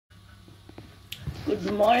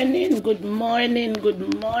Good morning, good morning,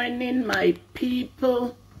 good morning, my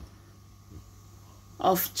people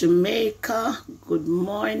of Jamaica. Good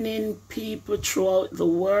morning, people throughout the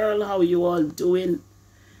world. How you all doing?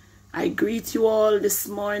 I greet you all this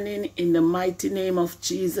morning in the mighty name of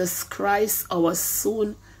Jesus Christ, our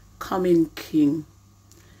soon coming King.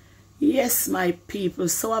 Yes, my people,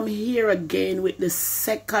 so I'm here again with the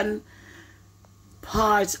second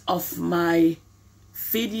part of my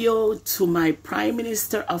video to my Prime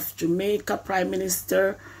Minister of Jamaica, Prime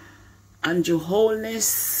Minister Andrew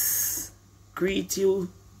Holness. Greet you,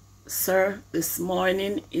 sir, this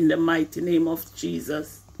morning in the mighty name of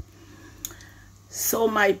Jesus. So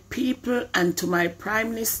my people and to my Prime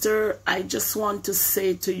Minister, I just want to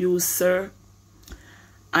say to you, sir,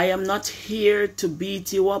 I am not here to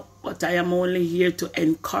beat you up, but I am only here to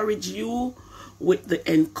encourage you with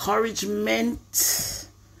the encouragement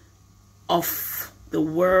of the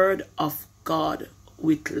word of God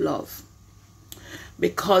with love.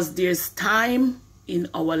 Because there's time in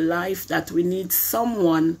our life that we need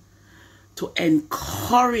someone to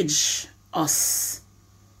encourage us.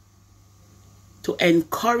 To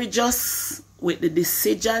encourage us with the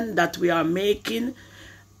decision that we are making.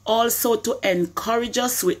 Also to encourage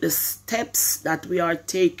us with the steps that we are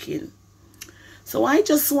taking. So I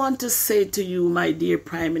just want to say to you, my dear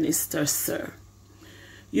Prime Minister, sir,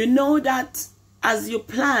 you know that as you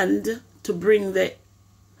planned to bring the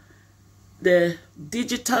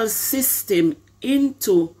digital system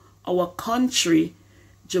into our country,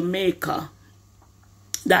 Jamaica,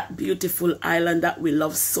 that beautiful island that we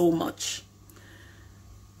love so much.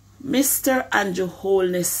 Mr. Andrew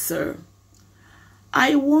Holness, sir,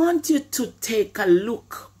 I want you to take a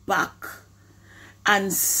look back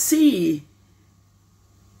and see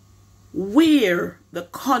where the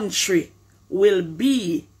country will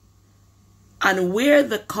be and where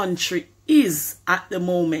the country is at the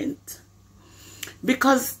moment.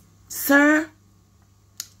 Because, sir,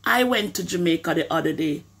 I went to Jamaica the other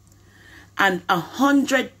day, and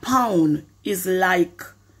 £100 is like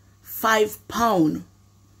 £5.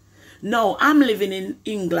 Now, I'm living in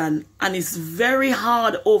England, and it's very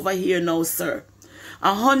hard over here now, sir.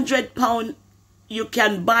 £100 you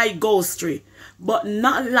can buy grocery, but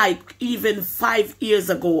not like even 5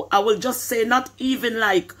 years ago. I will just say not even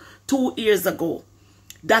like 2 years ago.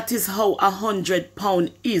 That is how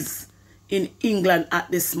 £100 is in England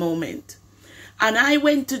at this moment. And I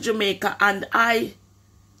went to Jamaica and I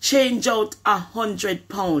changed out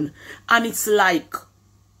 £100 and it's like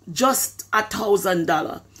just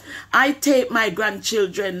 $1,000. I take my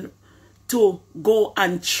grandchildren to go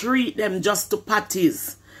and treat them just to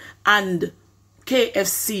patties and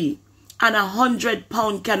KFC, and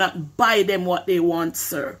 £100 cannot buy them what they want,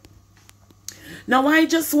 sir. Now, I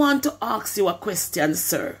just want to ask you a question,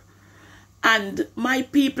 sir. And my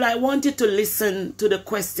people, I want you to listen to the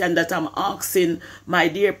question that I'm asking my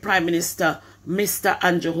dear Prime Minister, Mr.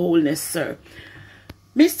 Andrew Holness, sir.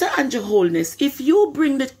 Mr. Andrew Holness, if you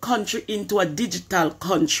bring the country into a digital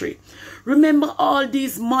country, remember all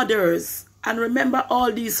these mothers and remember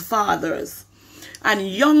all these fathers and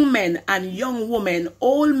young men and young women,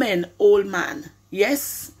 old men, old man,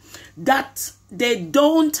 yes, that they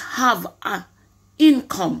don't have a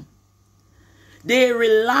income. They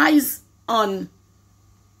relies on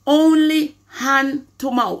only hand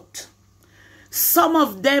to mouth. Some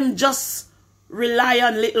of them just rely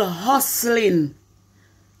on little hustling,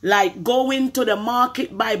 like going to the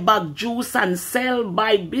market, buy bag juice and sell,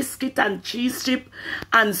 buy biscuit and cheese chip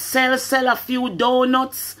and sell a few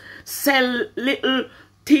donuts, sell little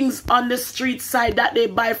things on the street side that they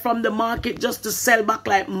buy from the market just to sell back,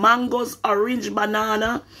 like mangoes, orange,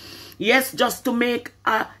 banana. Yes, just to make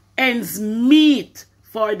ends meet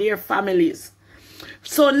for their families.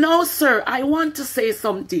 So now, sir, I want to say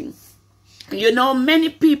something. You know, many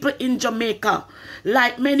people in Jamaica,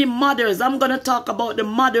 like many mothers, I'm going to talk about the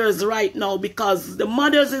mothers right now, because the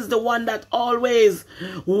mothers is the one that always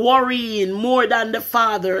worrying more than the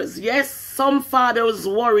fathers. Yes, some fathers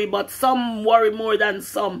worry, but some worry more than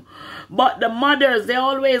some. But the mothers, they're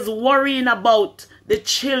always worrying about the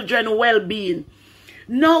children's well-being.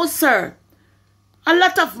 No, sir. A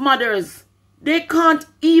lot of mothers, they can't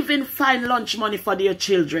even find lunch money for their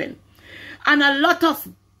children. And a lot of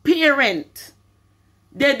parents,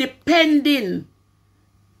 they're depending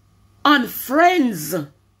on friends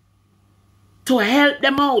to help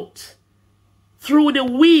them out through the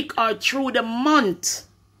week or through the month,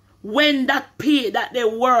 when that pay that they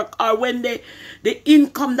work or when the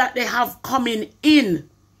income that they have coming in,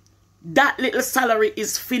 that little salary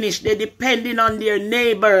is finished. They're depending on their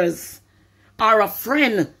neighbors or a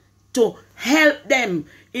friend to help them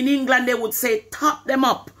In England, they would say, top them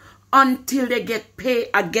up until they get paid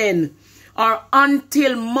again. Or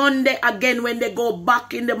until Monday again when they go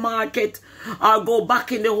back in the market or go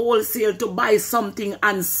back in the wholesale to buy something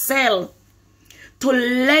and sell. To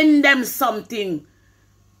lend them something.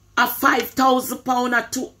 A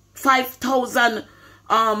 £5,000 or $5,000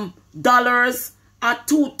 or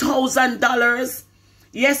 $2,000.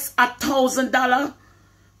 Yes, $1,000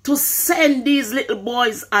 to send these little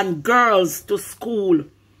boys and girls to school.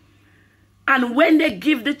 And when they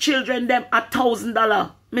give the children them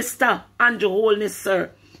 $1,000, Mr. Andrew Holness,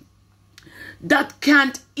 sir, that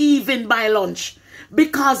can't even buy lunch.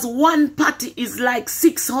 Because one patty is like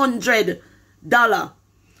 $600.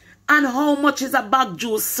 And how much is a bag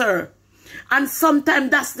juice, sir? And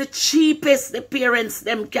sometimes that's the cheapest the parents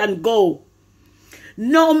them can go.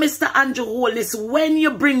 No, Mr. Andrew Holness, when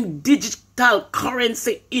you bring digital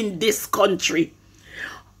currency in this country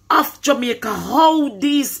of Jamaica, how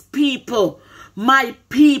these people, my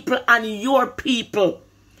people and your people,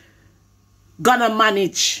 gonna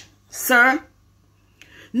manage, sir?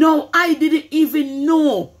 No, I didn't even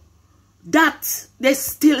know that they're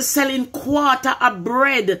still selling quarter of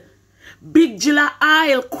bread, big jilla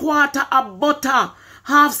oil, quarter of butter,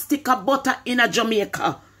 half stick of butter in a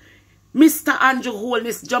Jamaica. Mr. Andrew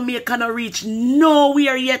Holness, Jamaica no reach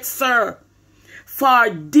nowhere yet, sir, for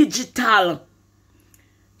digital.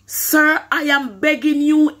 Sir, I am begging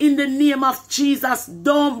you in the name of Jesus,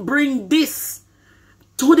 don't bring this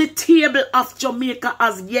to the table of Jamaica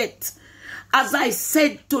as yet. As I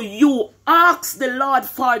said to you, ask the Lord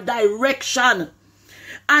for direction.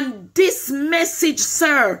 And this message,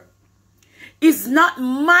 sir, is not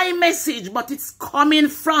my message, but it's coming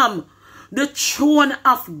from the throne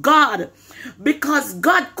of God. Because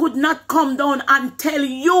God could not come down and tell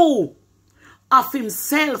you of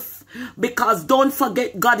himself. Because don't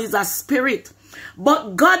forget, God is a spirit.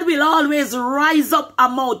 But God will always rise up a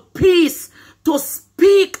mouthpiece to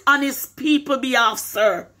speak on his people's behalf,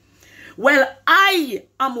 sir. Well, I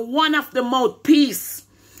am one of the mouthpiece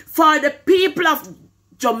for the people of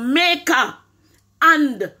Jamaica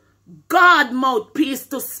and God mouthpiece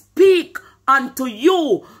to speak unto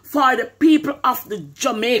you for the people of the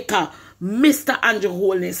Jamaica, Mr. Andrew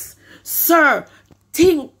Holness. Sir,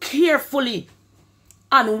 think carefully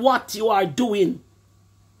on what you are doing.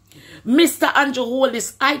 Mr. Andrew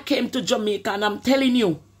Holness, I came to Jamaica and I'm telling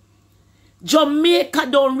you, Jamaica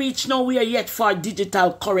don't reach nowhere yet for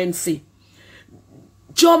digital currency.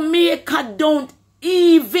 Jamaica don't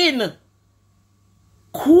even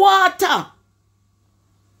quarter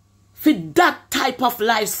for that type of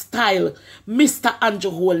lifestyle, Mr. Andrew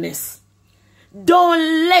Holness.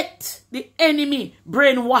 Don't let the enemy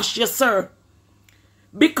brainwash you, sir.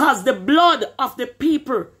 Because the blood of the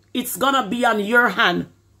people, it's gonna be on your hand.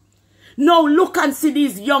 Now look and see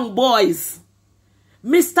these young boys.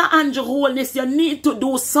 Mr. Andrew Holness, you need to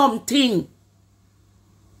do something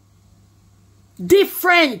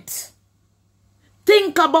different.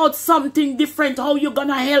 Think about something different, how you're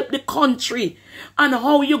gonna help the country and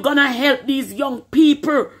how you're gonna help these young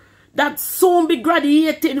people that soon be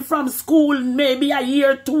graduating from school, maybe a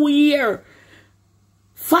year, 2 years,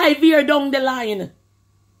 5 years down the line.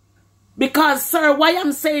 Because, sir, why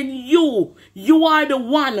I'm saying you are the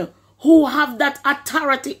one who have that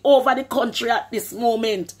authority over the country at this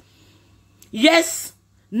moment. Yes,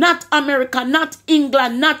 not America, not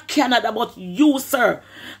England, not Canada, but you, sir.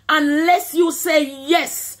 Unless you say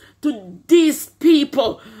yes to these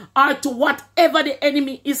people or to whatever the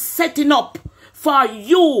enemy is setting up for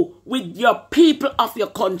you with your people of your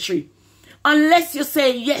country. Unless you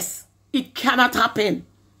say yes, it cannot happen.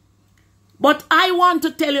 But I want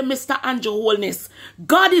to tell you, Mr. Andrew Holness,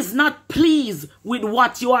 God is not pleased with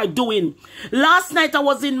what you are doing. Last night I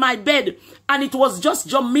was in my bed and it was just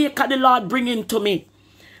Jamaica the Lord bringing to me.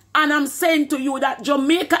 And I'm saying to you that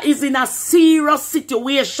Jamaica is in a serious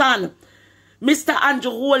situation. Mr. Andrew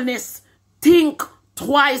Holness, think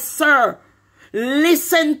twice, sir.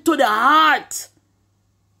 Listen to the heart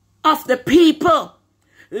of the people.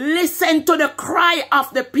 Listen to the cry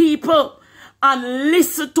of the people. And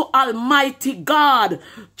listen to Almighty God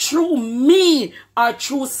through me or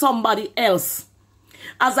through somebody else.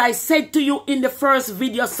 As I said to you in the first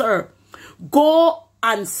video, sir, go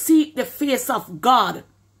and seek the face of God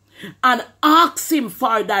and ask him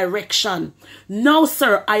for direction. Now,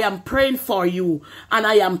 sir, I am praying for you and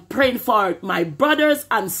I am praying for my brothers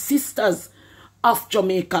and sisters of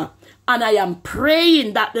Jamaica. And I am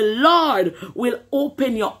praying that the Lord will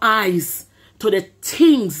open your eyes to the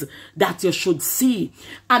things that you should see.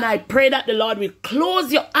 And I pray that the Lord will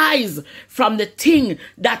close your eyes from the thing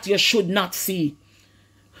that you should not see.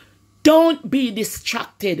 Don't be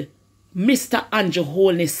distracted, Mr. Andrew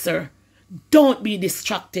Holness, sir. Don't be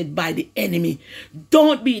distracted by the enemy.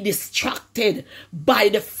 Don't be distracted by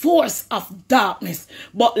the force of darkness.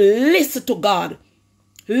 But listen to God.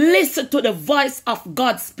 Listen to the voice of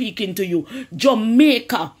God speaking to you.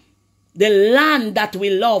 Jamaica, the land that we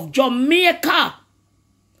love. Jamaica,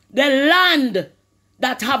 the land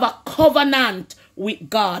that have a covenant with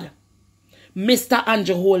God. Mr.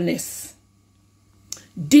 Andrew Holness,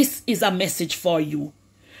 this is a message for you.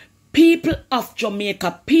 People of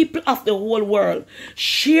Jamaica, people of the whole world,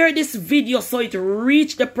 share this video so it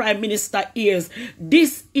reach the Prime Minister's ears.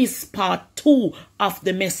 This is part 2 of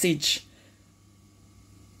the message.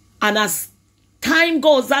 And as time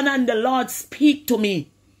goes on and the Lord speak to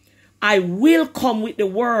me, I will come with the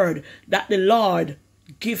word that the Lord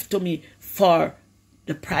give to me for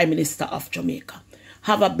the Prime Minister of Jamaica.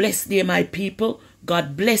 Have a blessed day, my people.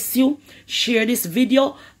 God bless you. Share this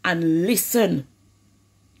video and listen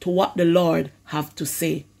to what the Lord have to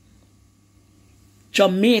say.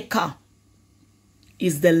 Jamaica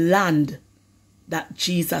is the land that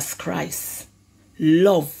Jesus Christ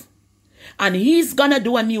love. And he's gonna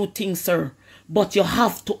do a new thing, sir. But you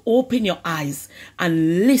have to open your eyes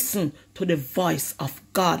and listen to the voice of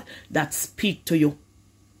God that speak to you.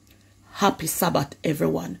 Happy Sabbath,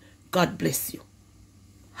 everyone. God bless you.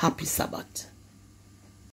 Happy Sabbath.